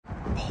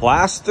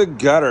Plastic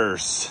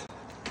gutters.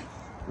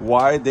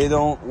 Why they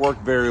don't work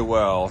very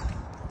well.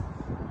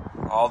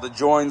 All the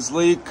joints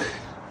leak.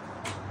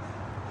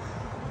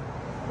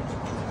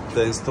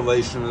 The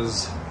installation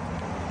is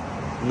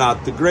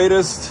not the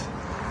greatest.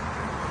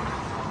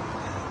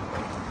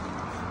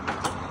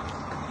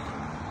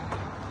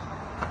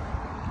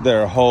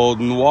 They're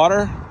holding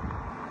water.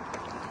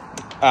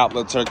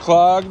 Outlets are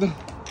clogged.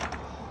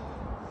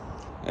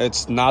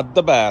 It's not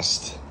the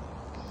best.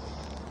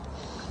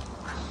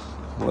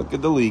 Look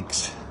at the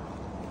leaks.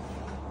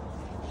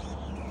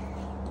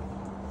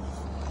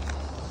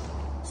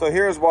 So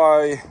here's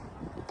why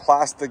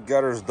plastic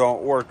gutters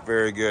don't work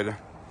very good.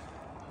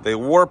 They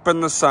warp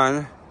in the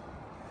sun.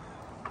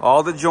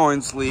 All the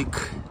joints leak.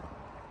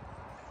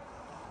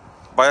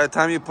 By the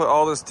time you put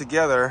all this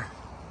together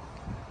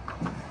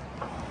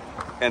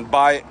and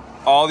buy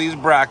all these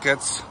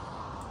brackets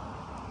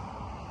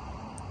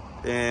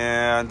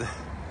and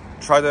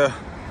try to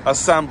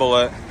assemble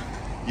it,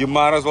 you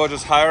might as well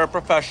just hire a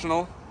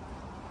professional.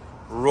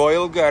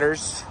 Royal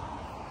Gutters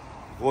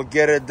will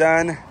get it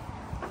done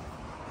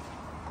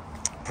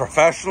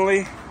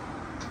professionally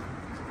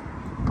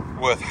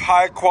with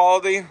high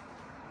quality,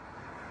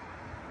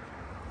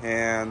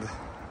 and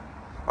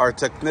our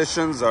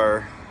technicians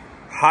are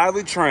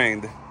highly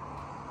trained,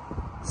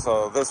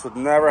 so this would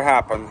never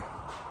happen.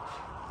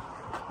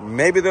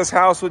 Maybe this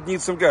house would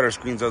need some gutter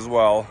screens as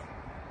well.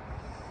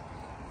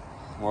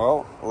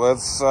 Well,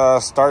 let's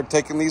start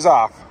taking these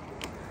off.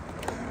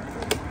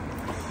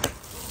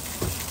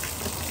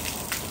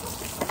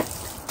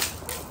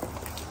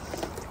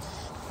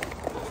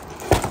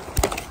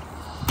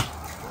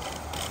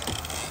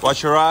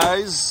 Watch your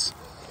eyes.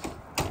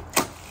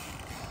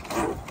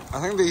 I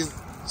think these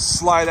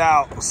slide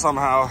out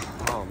somehow.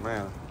 Oh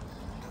man,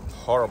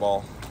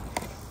 horrible.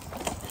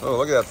 Oh,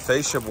 look at that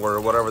fascia board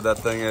or whatever that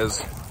thing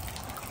is.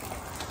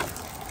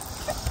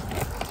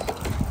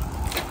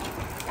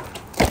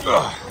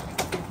 Ugh.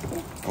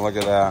 Look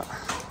at that.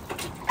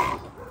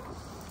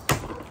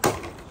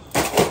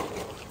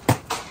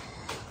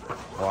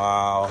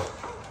 Wow.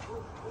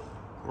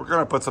 We're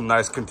gonna put some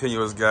nice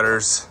continuous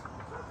gutters.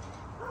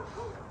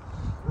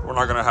 We're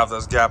not gonna have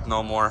this gap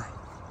no more.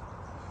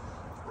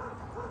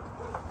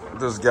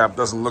 This gap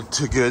doesn't look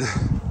too good.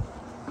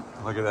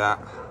 Look at that.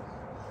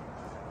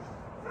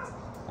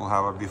 We'll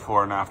have a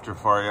before and after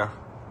for you.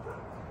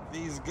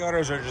 These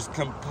gutters are just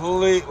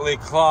completely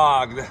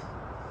clogged.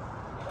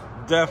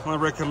 Definitely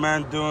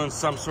recommend doing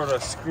some sort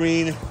of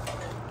screen.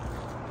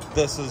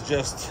 This is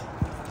just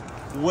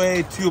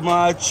way too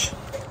much.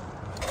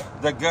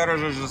 The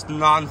gutters are just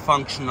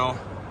non-functional.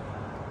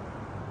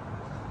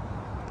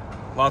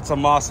 Lots of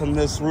moss on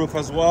this roof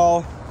as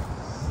well.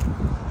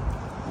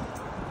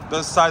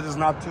 This side is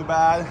not too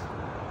bad.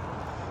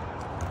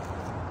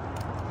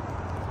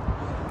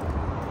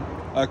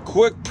 A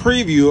quick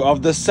preview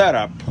of the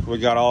setup. We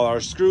got all our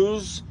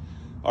screws,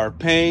 our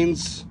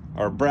panes,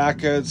 our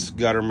brackets,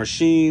 gutter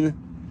machine,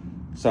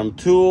 some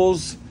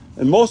tools,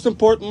 and most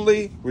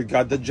importantly, we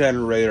got the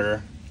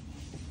generator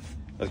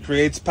that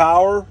creates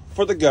power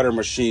for the gutter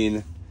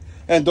machine.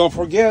 And don't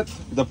forget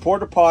the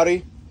porta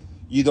potty.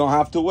 You don't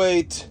have to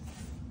wait.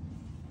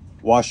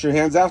 Wash your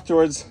hands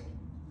afterwards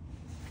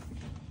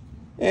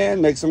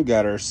and make some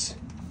gutters.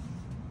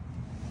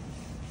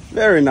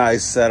 Very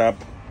nice setup.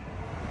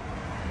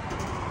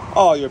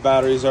 All your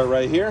batteries are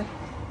right here.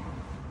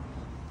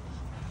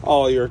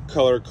 All your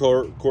color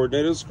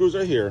coordinated screws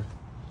are here.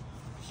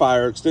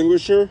 Fire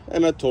extinguisher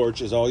and a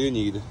torch is all you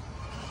need.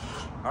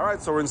 All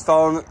right, so we're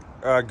installing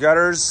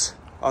gutters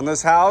on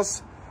this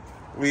house.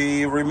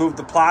 We removed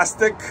the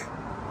plastic.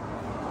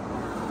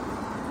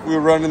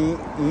 We're running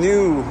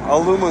new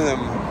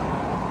aluminum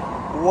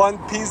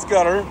one-piece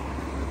gutter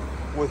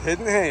with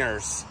hidden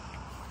hangers.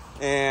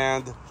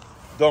 And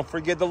don't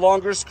forget the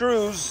longer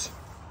screws,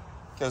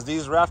 because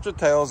these rafter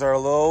tails are a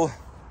little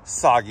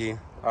soggy.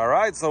 All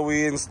right, so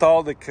we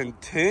installed a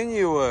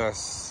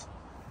continuous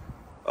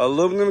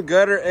aluminum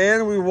gutter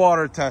and we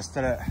water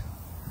tested it.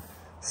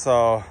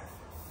 So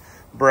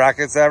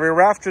brackets every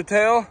rafter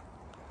tail,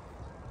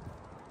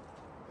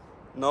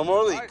 no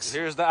more leaks.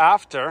 Right, here's the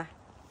after.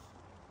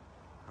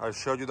 I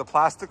showed you the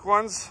plastic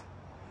ones.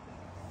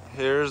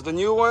 Here's the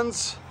new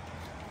ones.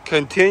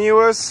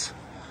 Continuous,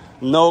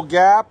 no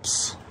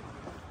gaps.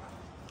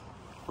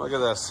 Look at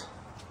this.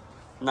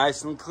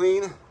 Nice and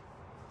clean.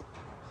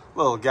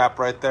 Little gap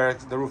right there.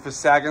 The roof is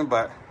sagging,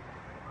 but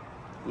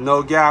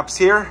no gaps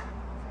here.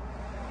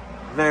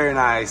 Very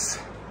nice.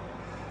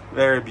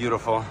 Very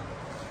beautiful.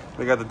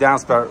 We got the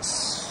downspout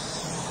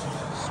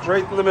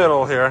straight in the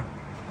middle here.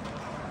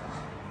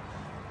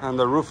 And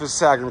the roof is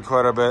sagging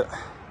quite a bit.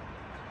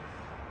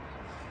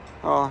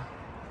 Oh,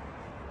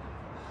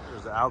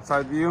 here's the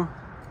outside view.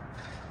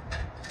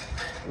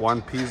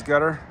 One-piece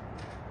gutter.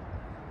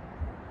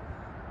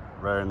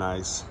 Very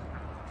nice.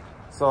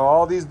 So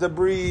all these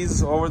debris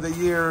over the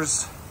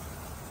years,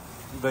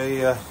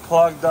 they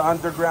plugged the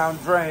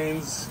underground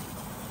drains.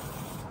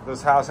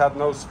 This house had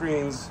no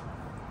screens.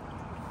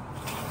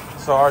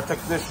 So our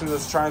technician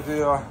is trying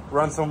to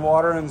run some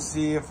water and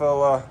see if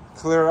it'll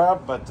clear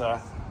up,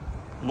 but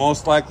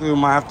most likely we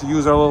might have to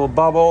use our little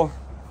bubble,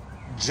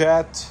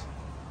 jet,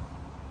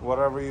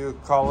 whatever you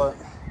call it,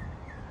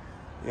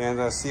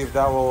 and see if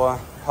that will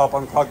help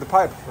unclog the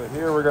pipe. But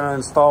here we're gonna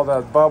install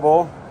that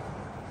bubble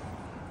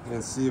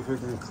and see if we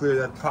can clear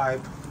that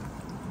pipe.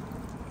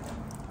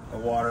 The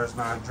water is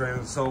not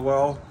draining so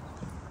well.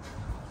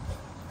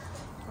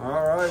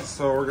 All right,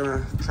 so we're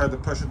gonna try to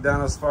push it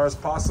down as far as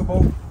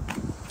possible.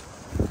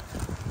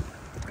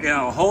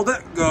 Yeah, I'll hold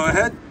it, go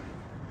ahead.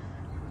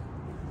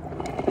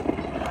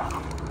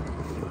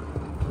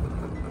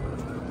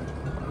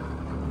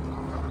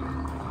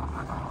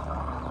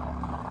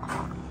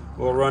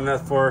 We'll run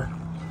that for,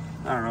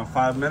 I don't know,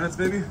 5 minutes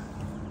maybe,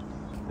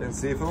 and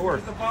see if it'll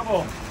work. The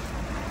bubble,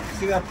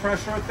 see that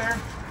pressure right there?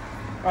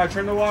 All right,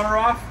 turn the water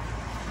off.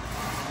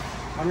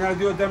 I'm gonna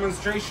do a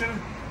demonstration.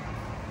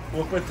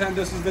 We'll pretend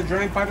this is the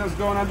drain pipe that's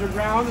going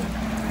underground.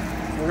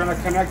 We're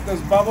gonna connect this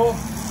bubble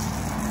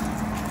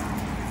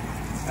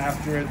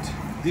after it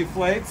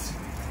deflates.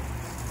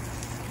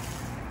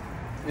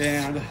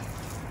 And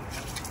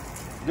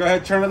go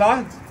ahead, turn it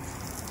on.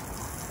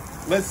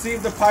 Let's see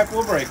if the pipe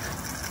will break.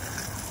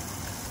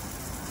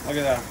 Look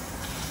at that.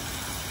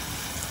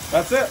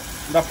 That's it.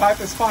 The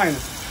pipe is fine.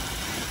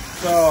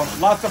 So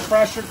lots of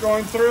pressure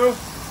going through,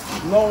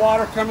 no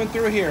water coming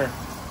through here.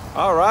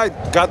 All right,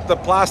 got the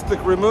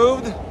plastic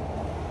removed,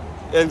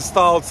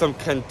 installed some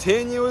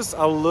continuous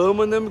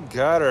aluminum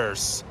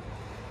gutters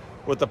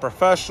with a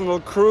professional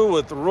crew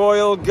with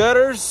Royal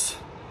Gutters.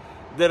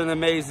 Did an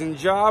amazing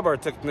job. Our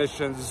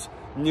technicians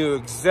knew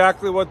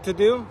exactly what to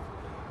do.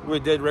 We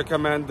did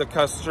recommend the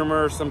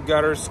customer some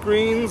gutter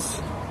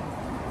screens,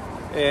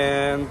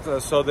 and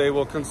so they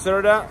will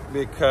consider that,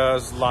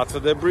 because lots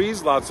of debris,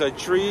 lots of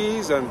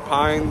trees and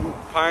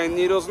pine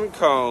needles and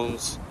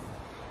cones.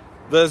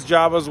 This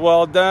job was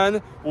well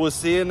done. We'll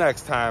see you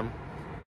next time.